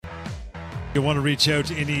You want to reach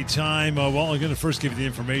out anytime? Well, I'm going to first give you the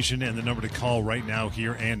information and the number to call right now,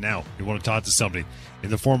 here and now. You want to talk to somebody in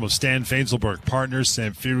the form of Stan Fainselberg, partners,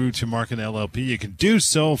 Samfiru Tumarkin LLP. You can do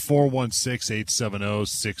so,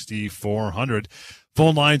 416-870-6400.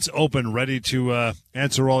 Phone lines open, ready to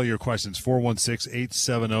answer all your questions,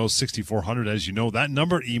 416-870-6400. As you know, that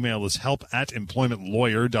number. Email is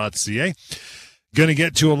help@employmentlawyer.ca. Going to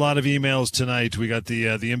get to a lot of emails tonight. We got the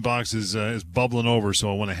inbox is bubbling over,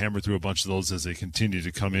 so I want to hammer through a bunch of those as they continue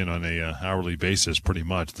to come in on a hourly basis, pretty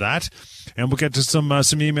much that. And we'll get to some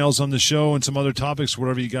emails on the show and some other topics,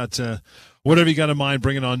 whatever you got in mind.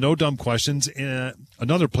 Bring it on. No dumb questions.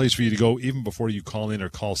 Another place for you to go, even before you call in or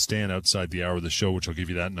call Stan outside the hour of the show, which I'll give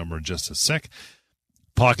you that number in just a sec.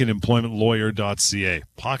 PocketEmploymentLawyer.ca.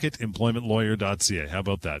 PocketEmploymentLawyer.ca. How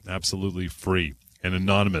about that? Absolutely free. An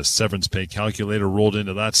anonymous severance pay calculator rolled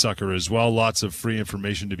into that sucker as well. Lots of free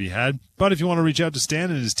information to be had. But if you want to reach out to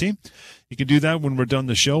Stan and his team, you can do that when we're done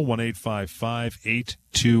the show.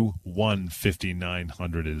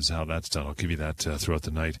 1-855-821-5900 is how that's done. I'll give you that throughout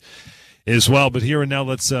the night as well. But here and now,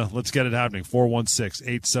 let's get it happening.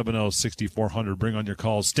 416-870-6400. Bring on your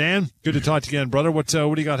calls. Stan, good to talk to you again, brother. What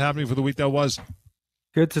do you got happening for the week that was?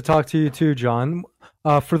 Good to talk to you too, John.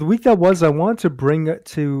 For the week that was, I want to bring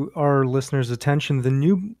to our listeners' attention the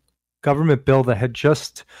new government bill that had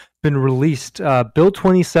just been released, Bill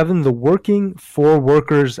 27, the Working for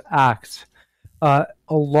Workers Act. A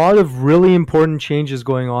lot of really important changes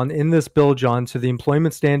going on in this bill, John, to the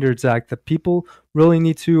Employment Standards Act that people really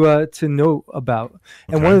need to know about.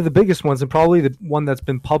 And Okay. one of the biggest ones, and probably the one that's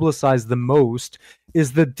been publicized the most,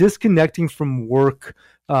 is the disconnecting from work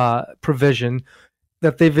provision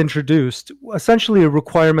that they've introduced, essentially a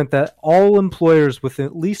requirement that all employers with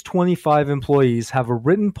at least 25 employees have a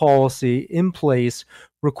written policy in place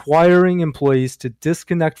requiring employees to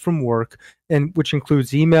disconnect from work, and which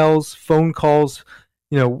includes emails, phone calls,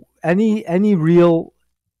 any real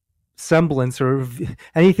semblance or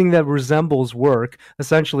anything that resembles work,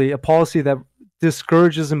 essentially a policy that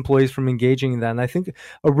discourages employees from engaging in that. And I think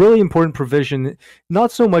a really important provision,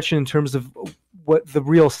 not so much in terms of what the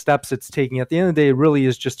real steps it's taking. At the end of the day, it really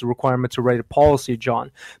is just a requirement to write a policy, John.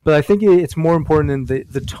 But I think it's more important in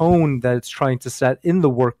the tone that it's trying to set in the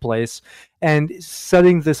workplace and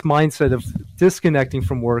setting this mindset of disconnecting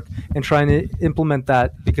from work and trying to implement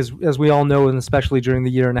that, because as we all know, and especially during the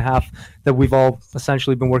year and a half that we've all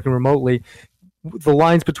essentially been working remotely, the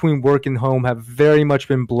lines between work and home have very much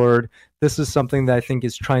been blurred. This is something that I think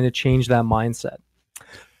is trying to change that mindset.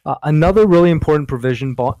 Another really important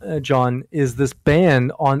provision, John, is this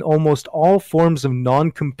ban on almost all forms of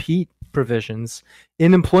non-compete provisions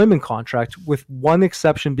in employment contract, with one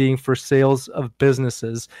exception being for sales of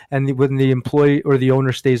businesses and when the employee or the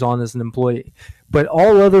owner stays on as an employee. But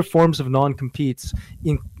all other forms of non-competes,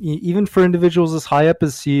 even for individuals as high up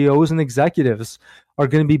as CEOs and executives, are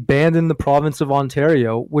going to be banned in the province of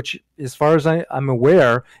Ontario, which, as far as I'm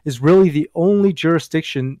aware, is really the only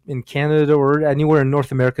jurisdiction in Canada or anywhere in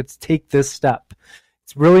North America to take this step.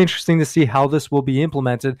 It's really interesting to see how this will be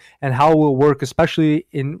implemented and how it will work, especially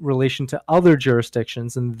in relation to other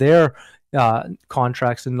jurisdictions and their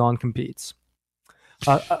contracts and non-competes.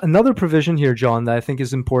 Another provision here, John, that I think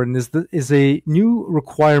is important is a new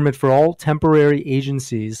requirement for all temporary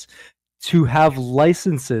agencies to have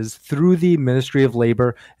licenses through the Ministry of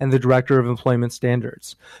Labor and the Director of Employment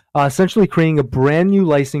Standards, essentially creating a brand new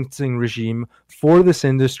licensing regime for this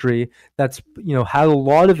industry that's had a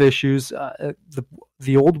lot of issues.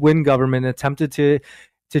 The old Wynne government attempted to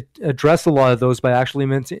address a lot of those by actually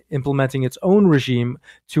implementing its own regime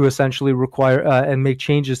to essentially require and make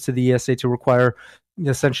changes to the ESA to require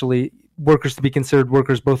essentially workers to be considered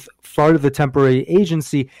workers, both part of the temporary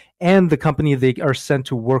agency and the company they are sent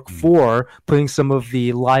to work for, putting some of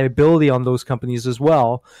the liability on those companies as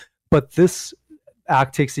well. But this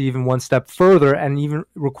act takes it even one step further and even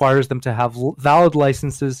requires them to have valid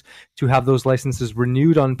licenses, to have those licenses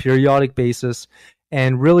renewed on a periodic basis,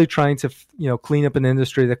 and really trying to clean up an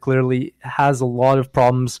industry that clearly has a lot of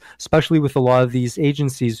problems, especially with a lot of these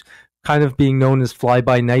agencies kind of being known as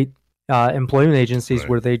fly-by-night employment agencies, right,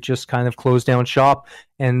 where they just kind of close down shop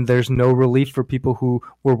and there's no relief for people who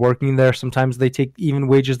were working there. Sometimes they take even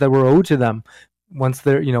wages that were owed to them. Once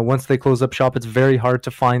they close up shop, it's very hard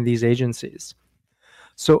to find these agencies.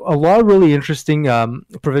 So a lot of really interesting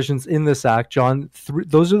provisions in this act, John.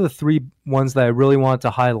 Those are the three ones that I really wanted to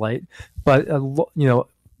highlight, but a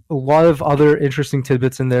lot of other interesting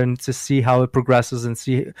tidbits in there, and to see how it progresses and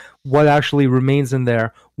see what actually remains in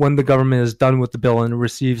there when the government is done with the bill and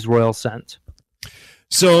receives royal assent.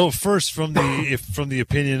 So first, from the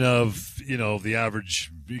opinion of the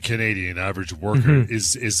average Canadian, average worker,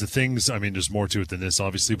 is the things. I mean, there's more to it than this,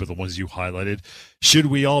 obviously, but the ones you highlighted, should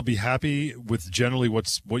we all be happy with generally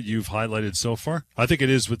what you've highlighted so far? I think it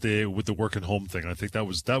is with the work and home thing. I think that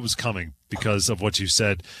was coming because of what you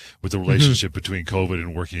said with the relationship between COVID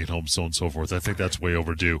and working at home, so on and so forth. I think that's way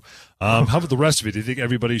overdue. How about the rest of it? Do you think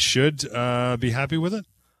everybody should be happy with it?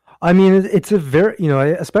 I mean, it's a very,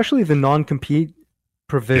 especially the non-compete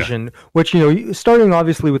provision, which, starting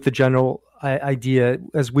obviously with the general idea,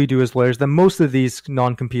 as we do as lawyers, that most of these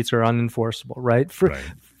non-competes are unenforceable, right?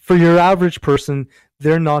 For your average person,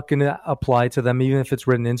 they're not going to apply to them, even if it's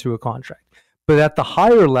written into a contract. But at the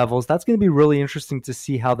higher levels, that's going to be really interesting to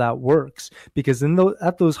see how that works, because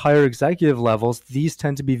at those higher executive levels, these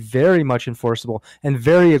tend to be very much enforceable and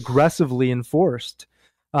very aggressively enforced.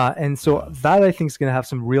 And so that, I think, is going to have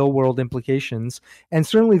some real world implications, and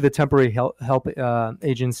certainly the temporary help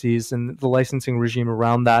agencies and the licensing regime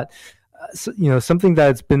around that. Something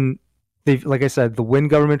that's been, like I said, the Wynne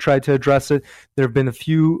government tried to address it. There have been a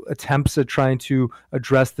few attempts at trying to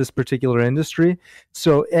address this particular industry.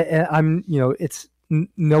 So it's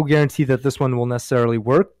no guarantee that this one will necessarily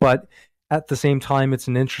work, but at the same time, it's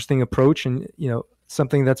an interesting approach, and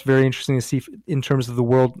something that's very interesting to see in terms of the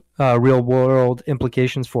real world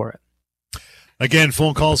implications for it. Again,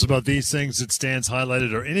 phone calls about these things that Stan's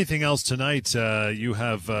highlighted or anything else tonight you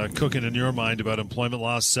have cooking in your mind about employment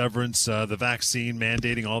loss, severance, the vaccine,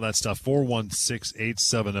 mandating, all that stuff.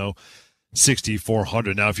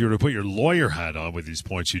 416-870-6400. Now, if you were to put your lawyer hat on with these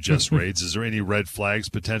points you just raised, is there any red flags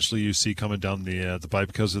potentially you see coming down the pipe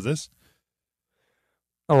because of this?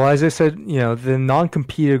 Oh, as I said, the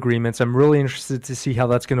non-compete agreements, I'm really interested to see how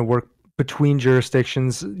that's going to work between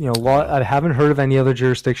jurisdictions. I haven't heard of any other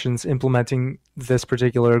jurisdictions implementing this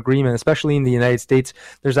particular agreement, especially in the United States.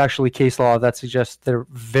 There's actually case law that suggests they're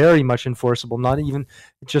very much enforceable, not even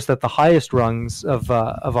just at the highest rungs of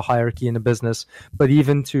a hierarchy in a business, but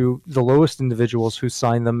even to the lowest individuals who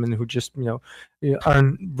sign them and who just,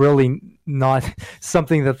 are really not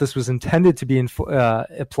something that this was intended to be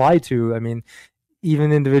applied to. I mean,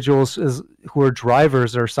 even individuals who are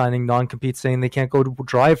drivers are signing non-compete saying they can't go to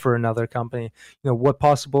drive for another company. What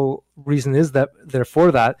possible reason is that there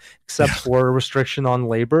for that, except for a restriction on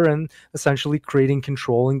labor and essentially creating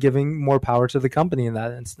control and giving more power to the company in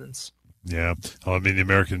that instance? Yeah. I mean,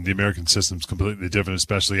 the American system's completely different,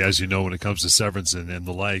 especially, as you know, when it comes to severance and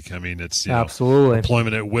the like. I mean, it's absolutely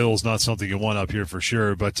employment at will is not something you want up here for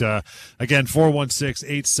sure. But again,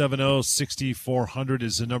 416-870-6400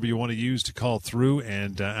 is the number you want to use to call through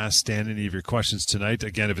and ask Stan any of your questions tonight.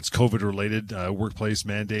 Again, if it's COVID related, workplace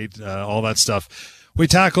mandate, all that stuff. We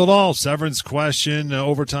tackled all. Severance question,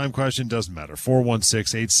 overtime question, doesn't matter.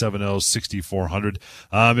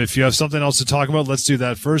 416-870-6400. If you have something else to talk about, let's do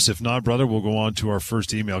that first. If not, brother, we'll go on to our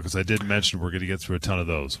first email, because I did mention we're going to get through a ton of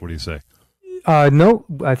those. What do you say? No,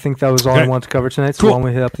 I think that was all I want to cover tonight. So why don't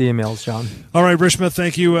we hit up the emails, John? All right, Rishma,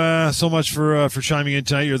 thank you so much for chiming in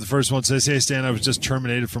tonight. You're the first one. Says, hey, Stan, I was just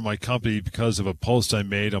terminated from my company because of a post I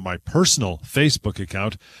made on my personal Facebook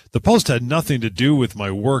account. The post had nothing to do with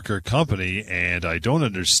my work or company, and I don't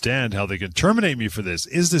understand how they can terminate me for this.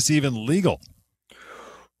 Is this even legal?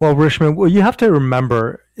 Well, Rishma, what you have to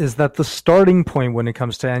remember is that the starting point when it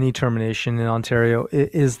comes to any termination in Ontario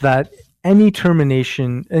is that any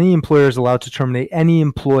termination, any employer is allowed to terminate any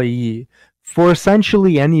employee for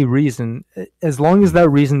essentially any reason, as long as that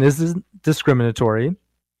reason is discriminatory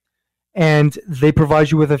and they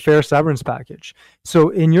provide you with a fair severance package. So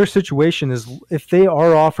in your situation, is if they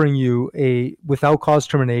are offering you a without cause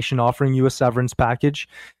termination, offering you a severance package,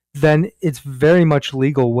 then it's very much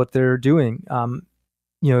legal what they're doing.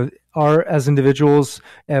 Are as individuals,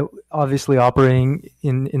 obviously operating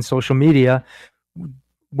in social media,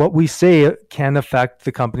 what we say can affect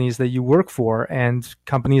the companies that you work for, and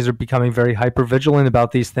companies are becoming very hyper-vigilant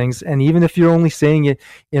about these things. And even if you're only saying it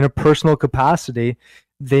in a personal capacity,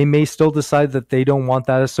 they may still decide that they don't want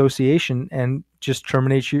that association and just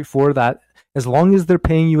terminate you for that. As long as they're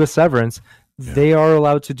paying you a severance, they are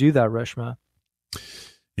allowed to do that, Rishma.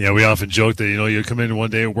 Yeah, we often joke that, you come in one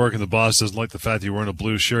day at work and the boss doesn't like the fact that you're wearing a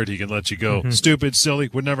blue shirt, he can let you go. Stupid, silly,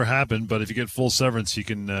 would never happen, but if you get full severance, he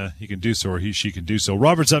can do so, or she can do so.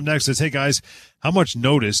 Robert's up next, says, hey guys, how much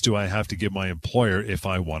notice do I have to give my employer if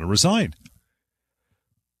I want to resign?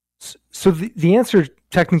 So the answer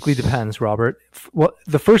technically depends, Robert. Well,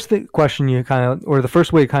 the first question the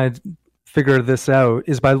first way to kind of figure this out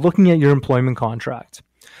is by looking at your employment contract.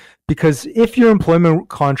 Because if your employment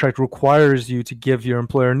contract requires you to give your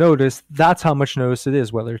employer notice, that's how much notice it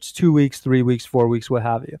is, whether it's 2 weeks, 3 weeks, 4 weeks, what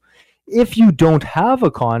have you. if you don't have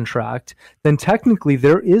a contract, then technically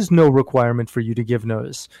there is no requirement for you to give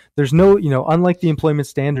notice. There's no, unlike the Employment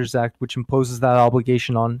Standards Act, which imposes that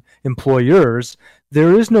obligation on employers,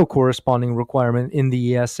 there is no corresponding requirement in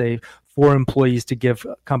the ESA for employees to give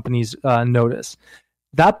companies notice.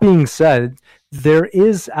 That being said, there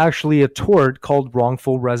is actually a tort called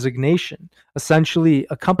wrongful resignation. Essentially,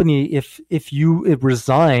 a company, if you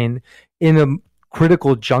resign in a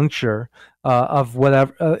critical juncture of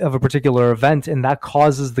a particular event, and that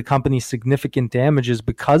causes the company significant damages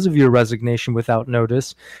because of your resignation without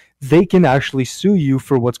notice, they can actually sue you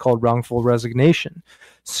for what's called wrongful resignation.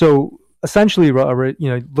 So essentially,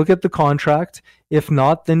 look at the contract. If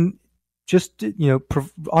not, then just,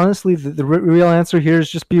 honestly, the real answer here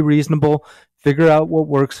is just be reasonable, figure out what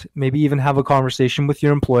works, maybe even have a conversation with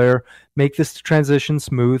your employer, make this transition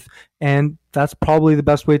smooth, and that's probably the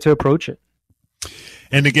best way to approach it.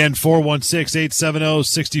 And again,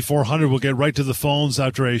 416-870-6400. We'll get right to the phones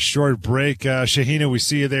after a short break. Shahina, we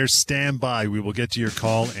see you there. Stand by. We will get to your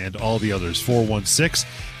call and all the others.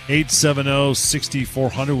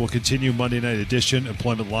 416-870-6400. We'll continue Monday Night Edition,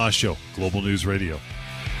 Employment Law Show, Global News Radio.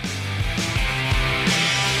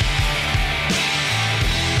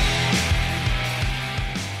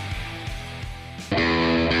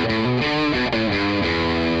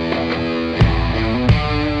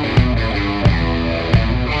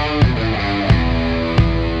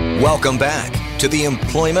 Welcome back to the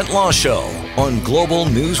Employment Law Show on Global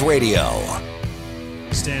News Radio.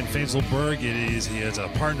 Stan Fainselberg, he is a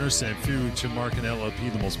partner, Sanfu Tumarkin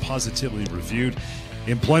LLP, the most positively reviewed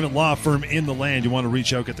employment law firm in the land. You want to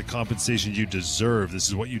reach out, get the compensation you deserve. This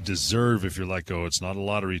is what you deserve if you're let go. It's not a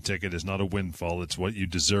lottery ticket. It's not a windfall. It's what you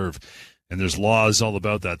deserve. And there's laws all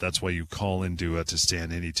about that. That's why you call into to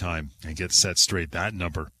Stan anytime and get set straight. That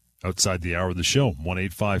number outside the hour of the show,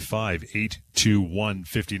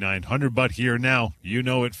 1-855-821-5900. But here now, you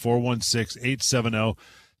know it, 416-870-6400.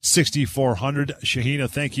 Shahina,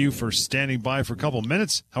 thank you for standing by for a couple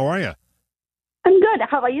minutes. How are you? I'm good.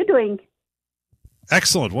 How are you doing?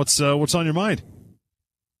 Excellent. What's on your mind?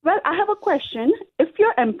 Well, I have a question. If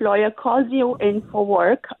your employer calls you in for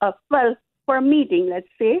work, for a meeting, let's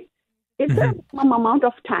say, is there some amount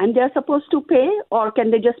of time they're supposed to pay, or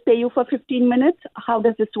can they just pay you for 15 minutes? How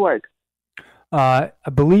does this work? I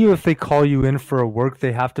believe if they call you in for a work,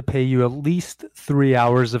 they have to pay you at least 3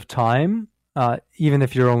 hours of time, even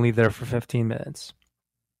if you're only there for 15 minutes.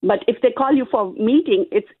 But if they call you for a meeting,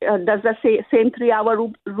 does the same 3-hour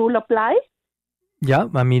rule apply? Yeah,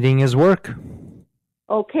 a meeting is work.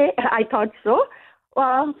 Okay, I thought so.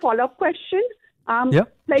 Follow-up question.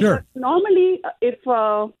 Sure. Normally, if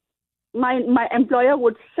my employer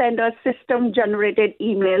would send a system-generated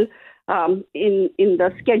email in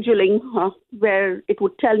the scheduling where it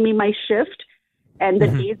would tell me my shift and the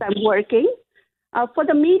days I'm working. For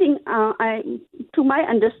the meeting, to my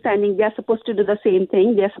understanding, they're supposed to do the same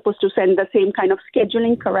thing. They're supposed to send the same kind of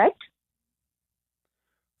scheduling, correct?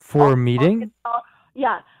 For a meeting?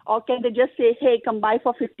 Or can they just say, hey, come by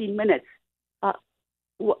for 15 minutes?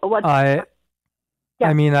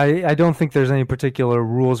 I mean, I don't think there's any particular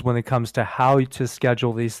rules when it comes to how to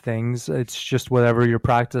schedule these things. It's just whatever your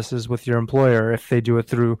practice is with your employer. If they do it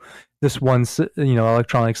through this one,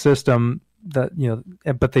 electronic system that,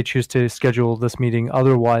 but they choose to schedule this meeting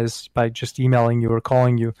otherwise by just emailing you or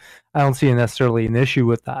calling you, I don't see necessarily an issue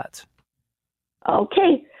with that.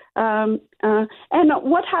 Okay. And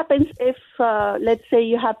what happens if, let's say,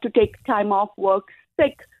 you have to take time off work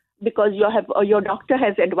sick because your doctor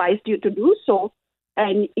has advised you to do so,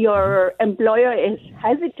 and your employer is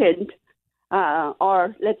hesitant,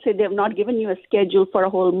 or let's say they've not given you a schedule for a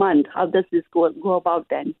whole month? How does this go about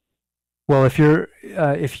then? Well, if your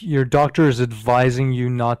doctor is advising you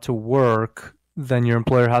not to work, then your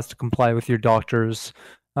employer has to comply with your doctor's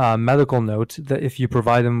medical note that if you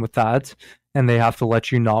provide them with that, and they have to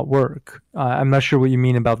let you not work. I'm not sure what you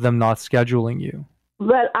mean about them not scheduling you.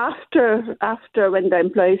 Well, after when the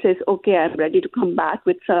employee says, okay, I'm ready to come back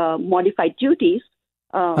with modified duties,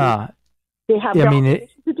 they have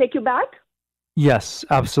to take you back? Yes,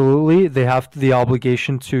 absolutely. They have the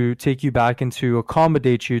obligation to take you back and to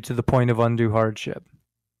accommodate you to the point of undue hardship.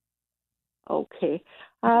 Okay.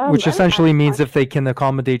 Which essentially means if they can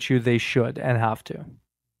accommodate you, they should and have to.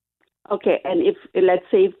 Okay, and if, let's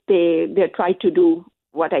say, if they try to do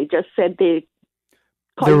what I just said, they're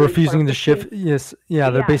refusing the shift. Yes,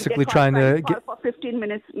 they're basically trying to get for 15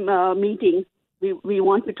 minutes meeting. We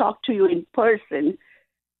want to talk to you in person.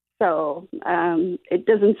 So it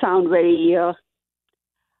doesn't sound very,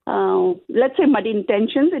 let's say, muddy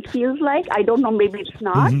intentions. It feels like, I don't know, maybe it's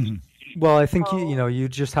not. Well, I think you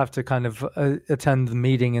just have to kind of attend the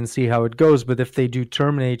meeting and see how it goes. But if they do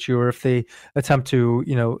terminate you, or if they attempt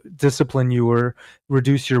to discipline you or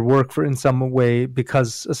reduce your work in some way,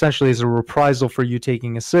 because essentially as a reprisal for you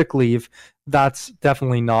taking a sick leave, that's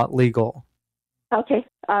definitely not legal. Okay.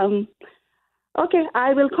 Okay,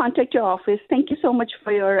 I will contact your office. Thank you so much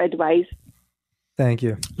for your advice. Thank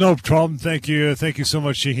you. No problem. Thank you. Thank you so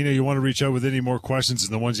much, Shahina. You want to reach out with any more questions,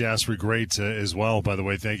 and the ones you asked were great as well, by the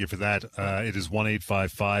way. Thank you for that. It is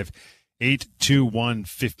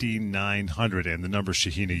 1-855-821-5900, and the number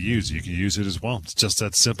Shahina used, you can use it as well. It's just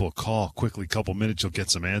that simple. Call quickly, couple minutes, you'll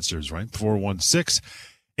get some answers, right?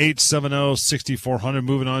 416-870-6400.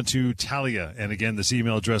 Moving on to Talia. And again, this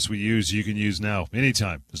email address we use, you can use now,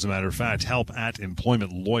 anytime. As a matter of fact,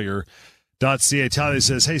 help@employmentlawyer.ca. Talia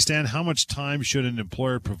says, hey, Stan, how much time should an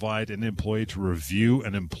employer provide an employee to review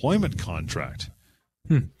an employment contract?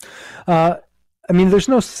 There's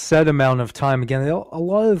no set amount of time. Again, a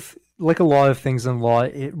lot of things in law,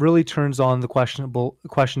 it really turns on the question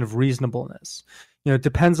of reasonableness. It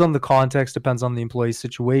depends on the context, depends on the employee's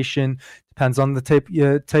situation, depends on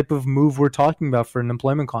the type of move we're talking about for an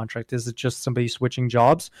employment contract. Is it just somebody switching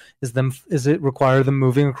jobs? Is it require them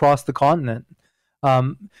moving across the continent?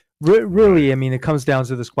 Really, it comes down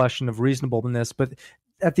to this question of reasonableness. But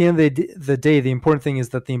at the end of the day, the important thing is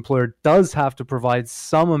that the employer does have to provide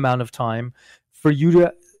some amount of time for you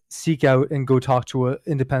to seek out and go talk to an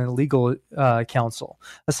independent legal counsel,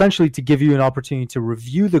 essentially to give you an opportunity to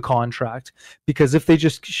review the contract. Because if they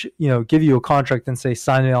just give you a contract and say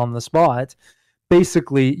sign it on the spot,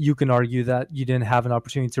 basically you can argue that you didn't have an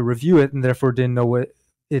opportunity to review it and therefore didn't know what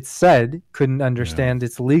it said, couldn't understand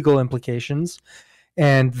its legal implications,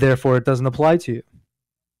 and therefore it doesn't apply to you.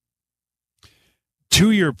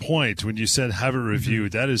 To your point, when you said have it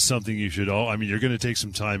reviewed, that is something you should you're going to take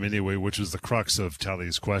some time anyway, which was the crux of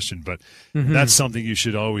Talia's question, but that's something you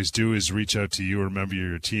should always do, is reach out to you or a member of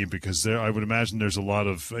your team, because I would imagine there's a lot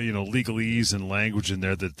of, legalese and language in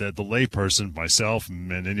there that the layperson, myself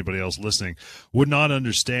and anybody else listening, would not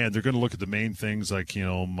understand. They're going to look at the main things like,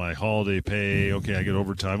 my holiday pay. Okay, I get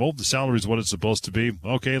overtime. Oh, the salary is what it's supposed to be.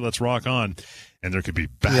 Okay, let's rock on. And there could be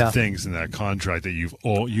bad things in that contract that you've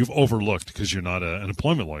overlooked because you're not an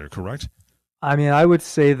employment lawyer, correct? I would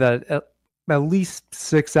say that at least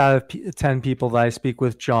 6 out of 10 people that I speak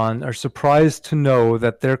with, John, are surprised to know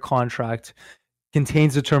that their contract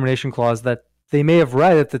contains a termination clause that they may have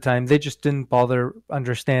read at the time. They just didn't bother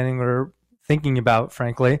understanding or thinking about,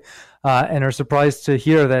 frankly, and are surprised to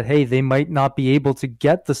hear that, hey, they might not be able to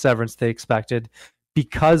get the severance they expected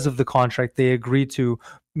because of the contract they agreed to,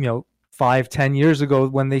 5-10 years ago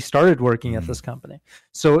when they started working at this company.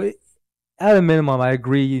 So at a minimum, I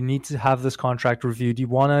agree, you need to have this contract reviewed. You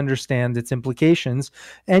want to understand its implications,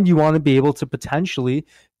 and you want to be able to potentially,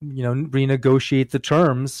 renegotiate the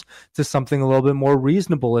terms to something a little bit more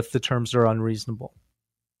reasonable if the terms are unreasonable.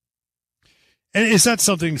 And is that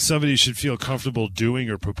something somebody should feel comfortable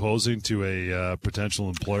doing or proposing to a potential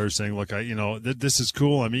employer, saying, look, this is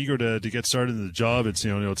cool. I'm eager to get started in the job. It's,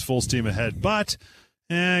 it's full steam ahead, but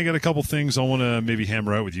I got a couple things I want to maybe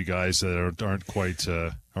hammer out with you guys that aren't quite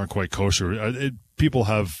kosher. People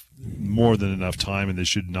have more than enough time, and they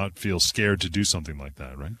should not feel scared to do something like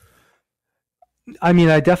that, right? I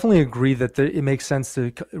definitely agree that it makes sense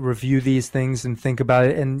to review these things and think about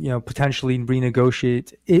it and, potentially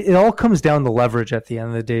renegotiate. It all comes down to leverage at the end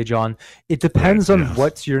of the day, John. It depends on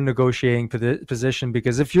what's your negotiating position,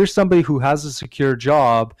 because if you're somebody who has a secure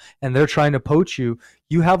job and they're trying to poach you,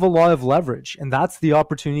 you have a lot of leverage, and that's the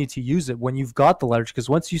opportunity to use it when you've got the leverage. Because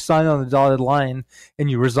once you sign on the dotted line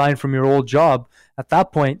and you resign from your old job, at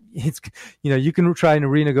that point, it's, you can try and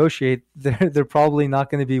renegotiate. They're probably not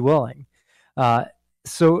going to be willing.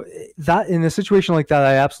 So that in a situation like that,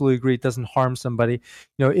 I absolutely agree. It doesn't harm somebody.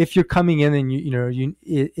 If you're coming in and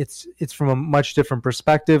it's from a much different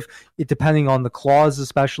perspective. It depending on the clause,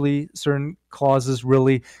 especially certain clauses,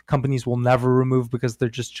 really companies will never remove because they're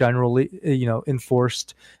just generally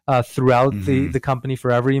enforced throughout the company for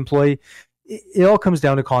every employee. It all comes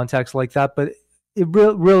down to context like that, but it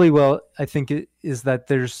really well, I think it is that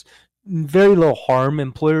there's very little harm.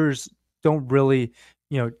 Employers don't really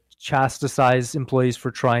chastise employees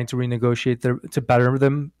for trying to renegotiate to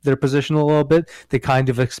better their position a little bit. They kind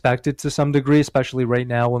of expect it to some degree, especially right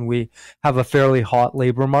now when we have a fairly hot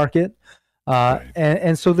labor market.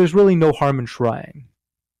 And so there's really no harm in trying.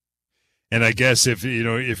 And I guess if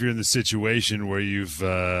you're in the situation where you've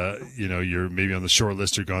you're maybe on the short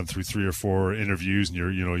list or gone through 3 or 4 interviews and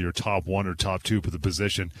you're top 1 or top 2 for the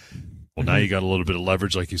position, Well, now you got a little bit of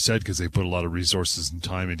leverage, like you said, because they put a lot of resources and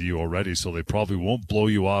time into you already, so they probably won't blow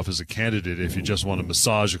you off as a candidate if you just want to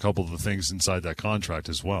massage a couple of the things inside that contract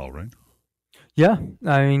as well, right? Yeah,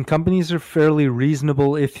 I mean, companies are fairly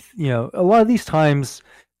reasonable. If, a lot of these times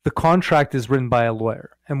the contract is written by a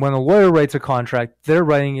lawyer, and when a lawyer writes a contract, they're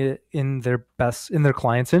writing it in their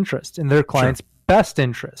client's interest, in their client's best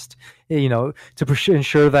interest, to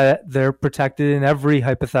ensure that they're protected in every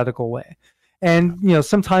hypothetical way. And,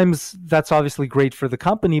 sometimes that's obviously great for the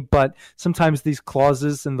company, but sometimes these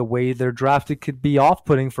clauses and the way they're drafted could be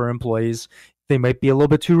off-putting for employees. They might be a little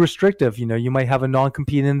bit too restrictive. You might have a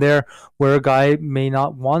non-compete in there where a guy may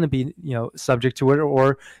not want to be, subject to it,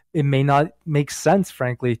 or it may not make sense,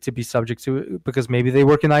 frankly, to be subject to it because maybe they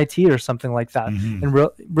work in IT or something like that, and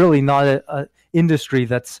really not a industry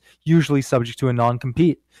that's usually subject to a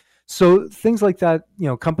non-compete. So things like that,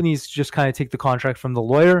 companies just kind of take the contract from the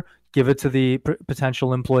lawyer, give it to the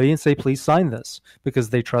potential employee, and say, "Please sign this," because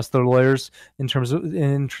they trust their lawyers in terms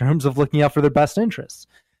of looking out for their best interests.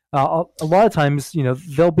 A lot of times,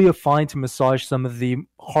 there'll be a fine to massage some of the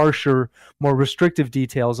harsher, more restrictive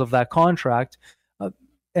details of that contract,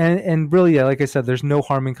 and really, like I said, there's no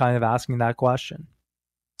harm in kind of asking that question.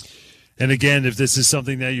 And again, if this is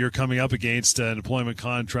something that you're coming up against, an employment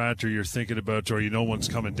contract, or you're thinking about, or one's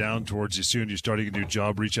coming down towards you soon, you're starting a new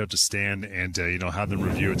job, reach out to Stan and have them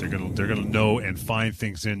review it. They're gonna know and find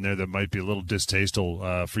things in there that might be a little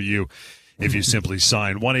distasteful for you if you simply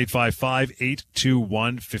sign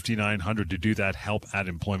 1-855-821-5900 to do that. Help at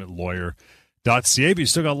employmentlawyer.ca. But you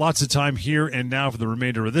still got lots of time here and now for the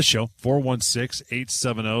remainder of this show.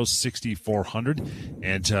 416-870-6400.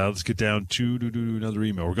 And let's get down to another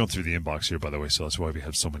email. We're going through the inbox here, by the way, so that's why we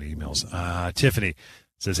have so many emails. Tiffany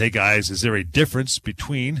says, "Hey, guys, is there a difference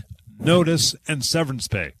between notice and severance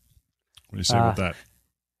pay?" What do you say about that?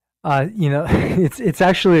 It's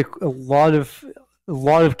actually a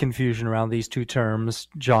lot of confusion around these two terms,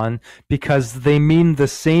 John, because they mean the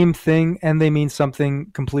same thing and they mean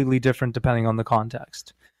something completely different depending on the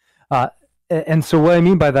context. And so what I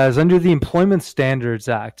mean by that is, under the Employment Standards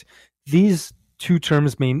Act, these two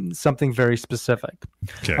terms mean something very specific.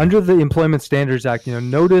 Okay. Under the Employment Standards Act,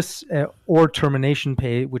 notice or termination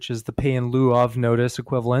pay, which is the pay in lieu of notice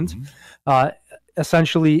equivalent,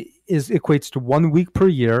 essentially equates to 1 week per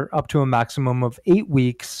year up to a maximum of 8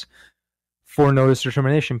 weeks for notice or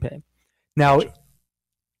termination pay. Now,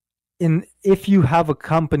 if you have a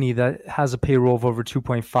company that has a payroll of over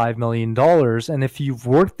 $2.5 million, and if you've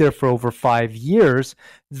worked there for over 5 years,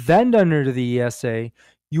 then under the ESA,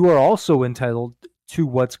 you are also entitled to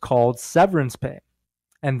what's called severance pay.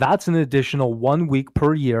 And that's an additional 1 week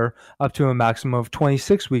per year up to a maximum of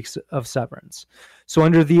 26 weeks of severance. So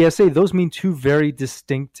under the ESA, those mean two very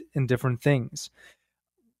distinct and different things.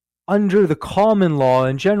 Under the common law,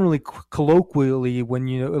 and generally colloquially, when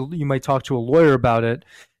you might talk to a lawyer about it,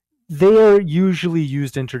 they are usually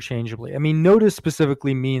used interchangeably. I mean, notice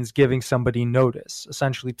specifically means giving somebody notice,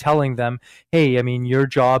 essentially telling them, "Hey, your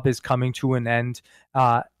job is coming to an end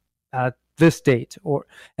at this date,"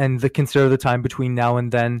 and consider the time between now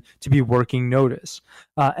and then to be working notice.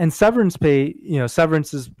 And severance pay,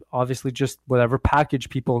 severance is obviously just whatever package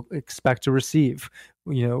people expect to receive.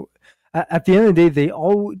 At the end of the day,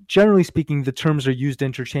 generally speaking, the terms are used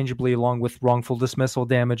interchangeably along with wrongful dismissal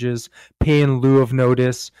damages, pay in lieu of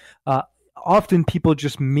notice. Often people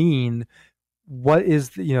just mean what is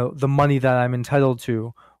the money that I'm entitled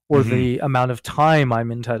to, or the amount of time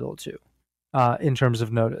I'm entitled to in terms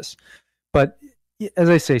of notice. But as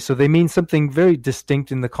I say, so they mean something very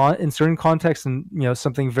distinct in certain contexts, and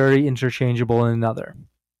something very interchangeable in another.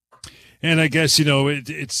 And I guess,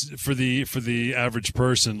 it's for the average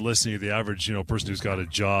person listening, the average, person who's got a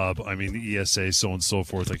job. I mean, the ESA, so on and so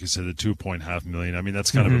forth, like you said, the $2.5 million.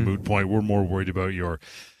 That's kind of a moot point. We're more worried about your,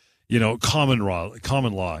 common law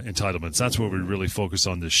entitlements. That's what we really focus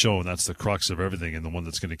on this show, and that's the crux of everything, and the one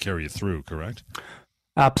that's going to carry you through, correct?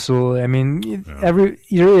 Absolutely.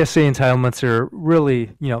 Your ESA entitlements are really,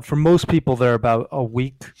 for most people, they're about a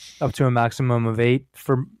week up to a maximum of 8.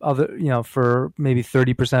 For other, for maybe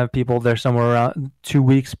 30% of people, they're somewhere around 2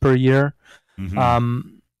 weeks per year.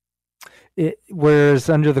 Whereas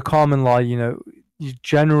under the common law,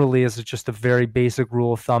 generally, as just a very basic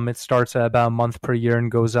rule of thumb, it starts at about a month per year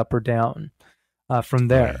and goes up or down from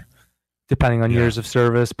there. Right. Depending on years of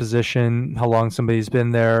service, position, how long somebody's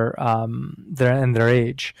been there, and their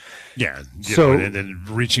age. Yeah. And then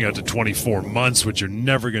reaching out to 24 months, which you're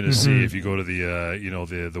never going to see if you go to the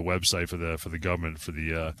the website for the government for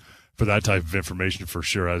that type of information, for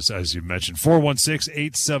sure. As you mentioned,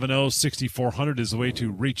 416-870-6400 is the way to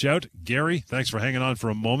reach out. Gary, thanks for hanging on for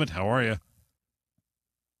a moment. How are you?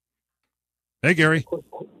 Hey, Gary.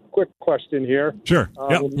 Quick question here. Sure.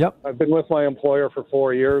 Yep. I've been with my employer for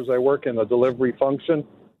 4 years. I work in the delivery function.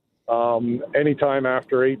 Anytime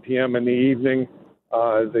after 8 p.m. in the evening,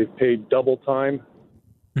 they've paid double time.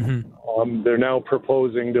 Mm-hmm. They're now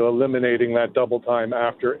proposing to eliminating that double time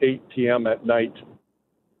after 8 p.m. at night.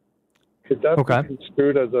 Could that be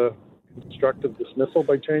construed as a constructive dismissal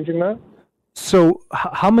by changing that? So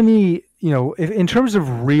how many, in terms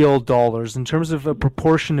of real dollars, in terms of a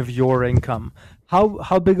proportion of your income,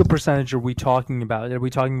 how big a percentage are we talking about? Are we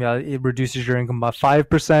talking about it reduces your income by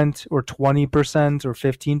 5% or 20% or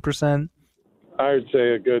 15%? I would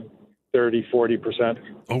say a good 30, 40%.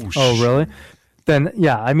 Oh, really? Then,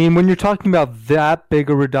 yeah, I mean, when you're talking about that big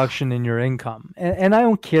a reduction in your income, and I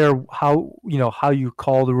don't care how you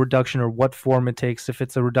call the reduction or what form it takes, if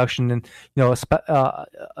it's a reduction in,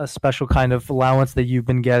 a special kind of allowance that you've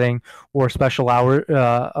been getting or a special hour,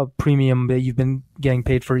 a premium that you've been getting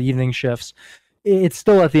paid for evening shifts, it's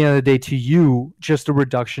still at the end of the day to you just a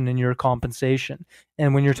reduction in your compensation.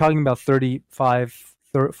 And when you're talking about 35,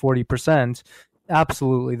 40%,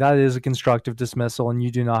 absolutely, that is a constructive dismissal, and you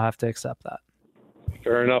do not have to accept that.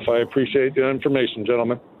 Fair enough. I appreciate the information,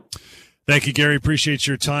 gentlemen. Thank you, Gary. Appreciate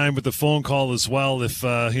your time with the phone call as well. If,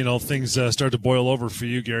 things start to boil over for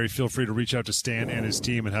you, Gary, feel free to reach out to Stan and his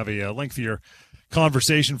team and have a lengthier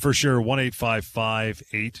conversation for sure.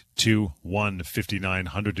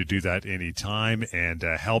 1-855-821-5900 to do that anytime, and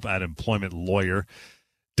help at employmentlawyer.ca.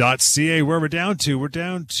 Where we're down to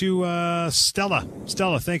Stella.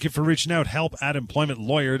 Stella, thank you for reaching out. Help at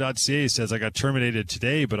employmentlawyer.ca says, I got terminated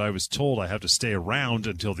today, but I was told I have to stay around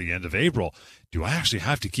until the end of April. Do I actually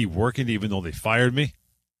have to keep working even though they fired me?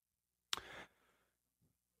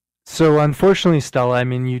 So unfortunately, Stella, I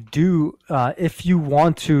mean, you do, if you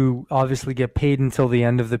want to obviously get paid until the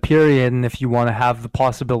end of the period, and if you want to have the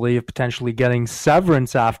possibility of potentially getting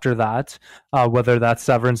severance after that, whether that's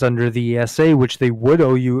severance under the ESA, which they would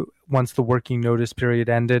owe you once the working notice period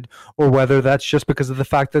ended, or whether that's just because of the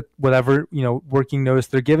fact that whatever, working notice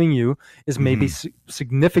they're giving you is maybe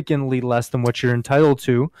significantly less than what you're entitled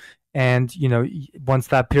to. And, once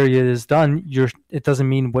that period is done, it doesn't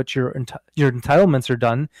mean what your entitlements are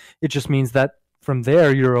done. It just means that from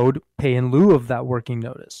there, you're owed pay in lieu of that working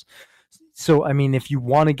notice. So, I mean, if you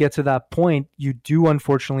want to get to that point, you do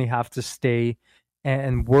unfortunately have to stay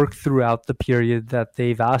and work throughout the period that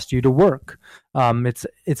they've asked you to work. It's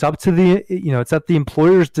up to it's at the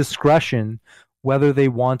employer's discretion whether they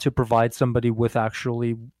want to provide somebody with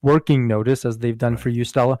actually working notice, as they've done for you,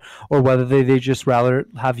 Stella, or whether they just rather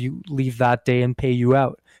have you leave that day and pay you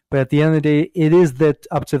out. But at the end of the day, it is that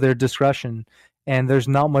up to their discretion, and there's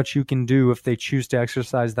not much you can do if they choose to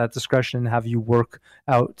exercise that discretion and have you work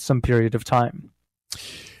out some period of time.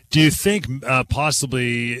 Do you think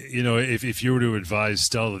possibly, if you were to advise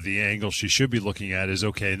Stella, the angle she should be looking at is,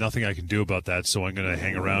 okay, nothing I can do about that, so I'm going to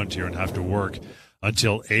hang around here and have to work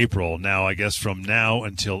until April. Now, I guess from now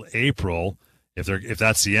until April, if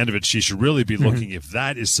that's the end of it, she should really be looking if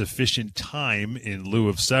that is sufficient time in lieu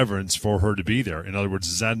of severance for her to be there. In other words,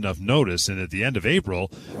 is that enough notice? And at the end of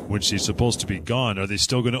April, when she's supposed to be gone, are they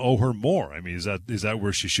still going to owe her more? I mean, is that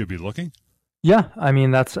where she should be looking? Yeah, I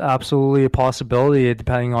mean, that's absolutely a possibility,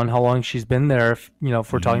 depending on how long she's been there. If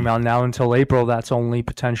we're talking about now until April, that's only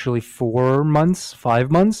potentially 4 months,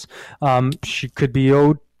 5 months. She could be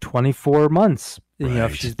owed 24 months,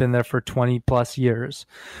 if she's been there for 20 plus years.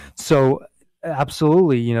 So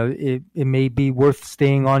absolutely, it may be worth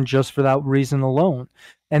staying on just for that reason alone.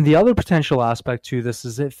 And the other potential aspect to this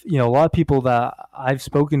is if, a lot of people that I've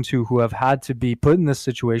spoken to who have had to be put in this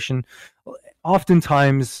situation,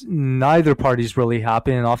 oftentimes neither party's really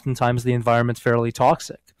happy, and oftentimes the environment's fairly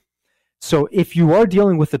toxic. So if you are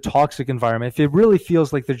dealing with a toxic environment, if it really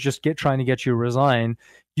feels like they're just trying to get you to resign,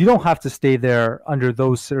 you don't have to stay there under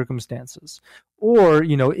those circumstances. Or,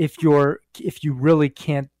 if you really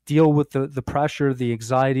can't deal with the pressure, the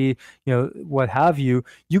anxiety, what have you,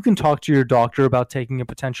 you can talk to your doctor about taking a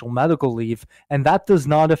potential medical leave, and that does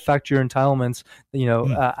not affect your entitlements,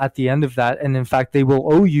 at the end of that. And in fact, they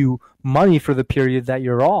will owe you money for the period that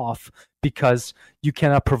you're off, because you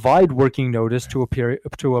cannot provide working notice to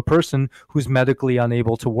a person who's medically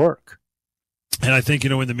unable to work. And I think,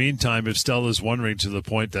 in the meantime, if Stella's wondering to the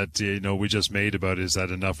point that, we just made about is that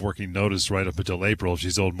enough working notice right up until April, if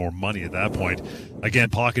she's owed more money at that point. Again,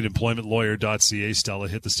 pocketemploymentlawyer.ca, Stella,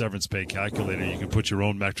 hit the severance pay calculator. You can put your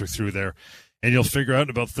own metric through there, and you'll figure out in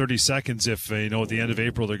about 30 seconds if, at the end of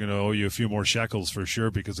April, they're going to owe you a few more shekels for sure,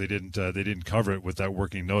 because they didn't cover it with that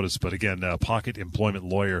working notice. But again,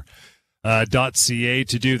 pocketemploymentlawyer.ca. .ca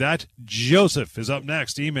to do that. Joseph is up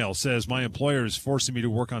next. Email says, my employer is forcing me to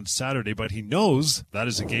work on Saturday, but he knows that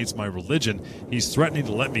is against my religion. He's threatening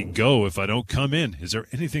to let me go if I don't come in. Is there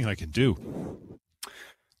anything I can do?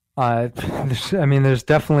 There's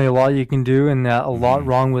definitely a lot you can do, and a lot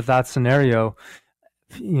wrong with that scenario.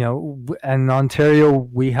 And in Ontario,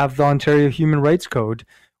 we have the Ontario Human Rights Code,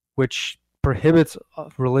 which prohibits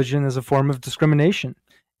religion as a form of discrimination.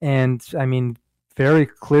 And very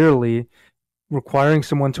clearly, requiring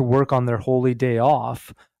someone to work on their holy day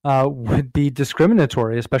off would be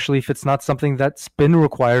discriminatory, especially if it's not something that's been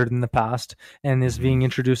required in the past and is being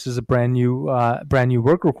introduced as a brand new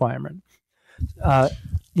work requirement.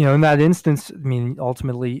 In that instance,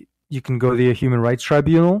 ultimately, you can go to the Human Rights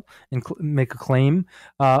Tribunal and make a claim,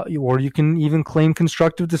 or you can even claim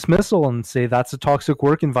constructive dismissal and say that's a toxic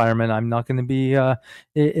work environment. I'm not going to be,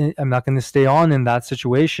 I'm not going to stay on in that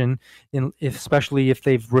situation, especially if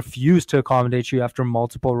they've refused to accommodate you after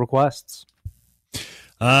multiple requests.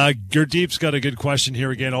 Gurdeep's got a good question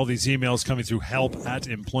here. Again, all these emails coming through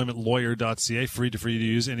help@employmentlawyer.ca, free to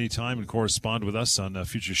use anytime and correspond with us on a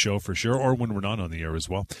future show for sure, or when we're not on the air as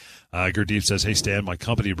well. Gurdeep says, hey, Stan, my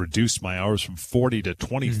company reduced my hours from 40 to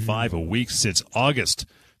 25 a week since August.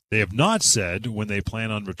 They have not said when they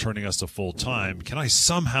plan on returning us to full-time. Can I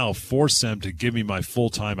somehow force them to give me my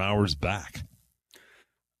full-time hours back?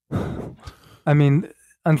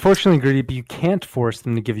 Unfortunately, Gurdeep, you can't force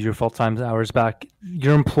them to give you your full-time hours back.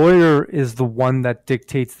 Your employer is the one that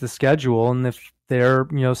dictates the schedule, and if they're,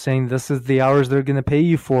 saying this is the hours they're going to pay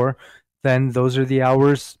you for, then those are the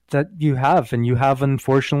hours that you have, and you have,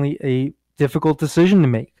 unfortunately, a difficult decision to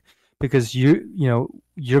make, because you're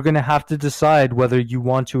going to have to decide whether you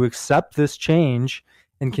want to accept this change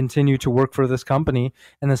and continue to work for this company,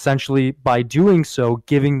 and essentially by doing so,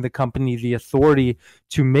 giving the company the authority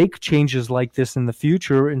to make changes like this in the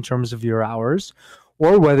future in terms of your hours,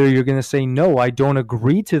 or whether you're going to say, no, I don't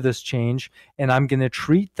agree to this change, and I'm going to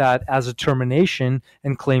treat that as a termination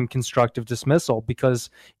and claim constructive dismissal.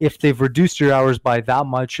 Because if they've reduced your hours by that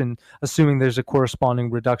much, and assuming there's a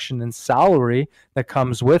corresponding reduction in salary that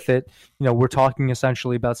comes with it, we're talking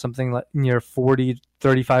essentially about something like near 40,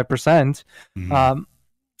 35%.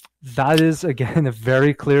 That is, again, a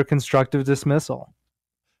very clear constructive dismissal.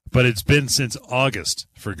 But it's been since August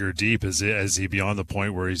for Gurdeep. Is he beyond the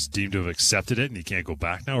point where he's deemed to have accepted it and he can't go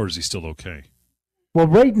back now, or is he still okay? Well,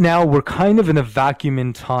 right now we're kind of in a vacuum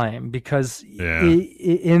in time, because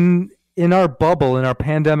in our bubble, in our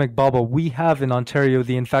pandemic bubble, we have in Ontario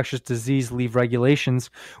the infectious disease leave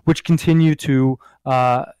regulations, which continue to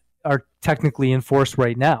are technically enforced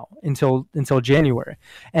right now until January.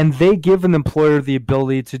 And they give an employer the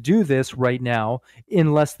ability to do this right now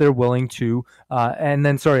unless they're willing to,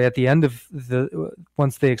 at the end of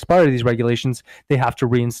once they expire these regulations, they have to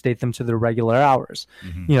reinstate them to their regular hours.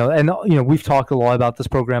 We've talked a lot about this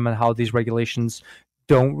program and how these regulations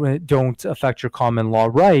don't affect your common law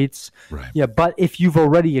rights. Right. Yeah, but if you've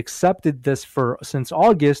already accepted this since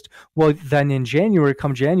August, well, then in January,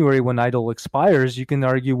 when EIDL expires, you can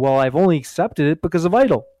argue, well, I've only accepted it because of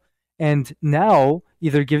EIDL, and now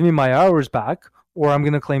either give me my hours back or I'm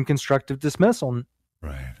going to claim constructive dismissal.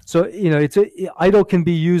 Right. So EIDL can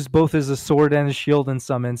be used both as a sword and a shield in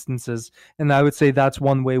some instances, and I would say that's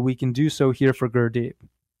one way we can do so here for Gurdeep.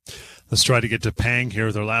 Let's try to get to Pang here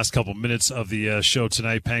with our last couple minutes of the show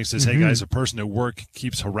tonight. Pang says, hey, guys, a person at work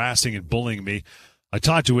keeps harassing and bullying me. I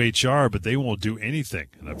talked to HR, but they won't do anything.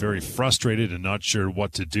 And I'm very frustrated and not sure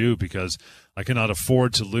what to do because I cannot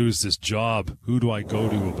afford to lose this job. Who do I go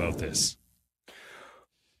to about this?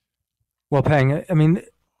 Well, Pang,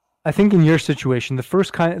 I think in your situation,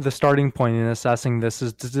 the starting point in assessing this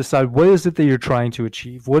is to decide what is it that you're trying to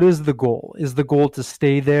achieve. What is the goal? Is the goal to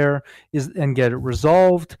stay there and get it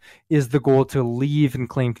resolved? Is the goal to leave and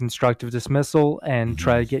claim constructive dismissal and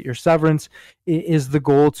try to get your severance? Is the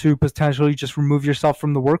goal to potentially just remove yourself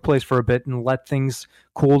from the workplace for a bit and let things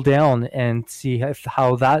cool down and see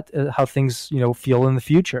how things feel in the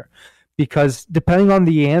future? Because depending on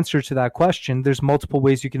the answer to that question, there's multiple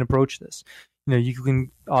ways you can approach this. You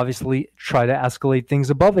can obviously try to escalate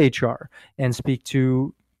things above HR and speak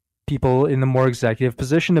to people in the more executive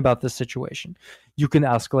position about this situation. You can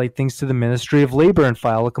escalate things to the Ministry of Labor and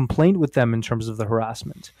file a complaint with them in terms of the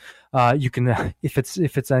harassment. You can, if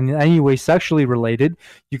it's in any way sexually related,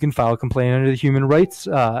 you can file a complaint under the Human Rights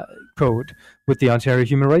Code with the Ontario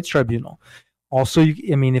Human Rights Tribunal. Also,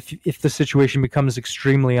 if the situation becomes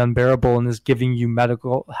extremely unbearable and is giving you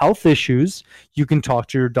medical health issues, you can talk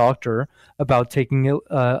to your doctor about taking a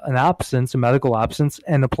medical absence,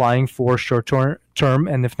 and applying for short-term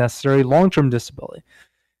and, if necessary, long-term disability.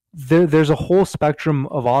 there's a whole spectrum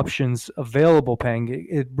of options available, Peng.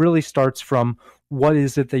 It really starts from what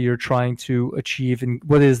is it that you're trying to achieve and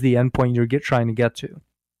what is the endpoint you're trying to get to.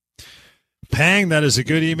 Pang, that is a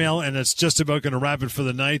good email, and it's just about going to wrap it for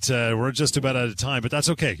the night. We're just about out of time, but that's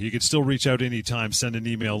okay. You can still reach out anytime. Send an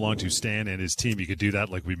email along to Stan and his team. You could do that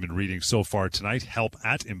like we've been reading so far tonight.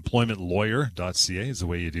 help@employmentlawyer.ca is the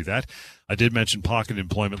way you do that. I did mention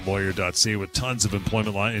pocketemploymentlawyer.ca with tons of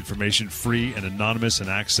employment law information, free and anonymous, and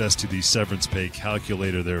access to the severance pay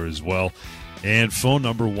calculator there as well. And phone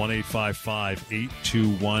number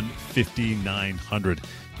 1-855-821-5900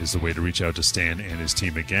 is the way to reach out to Stan and his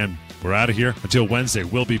team. Again, we're out of here until Wednesday.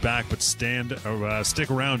 We'll be back, but stick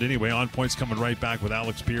around anyway. On Point's coming right back with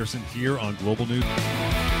Alex Pearson here on Global News.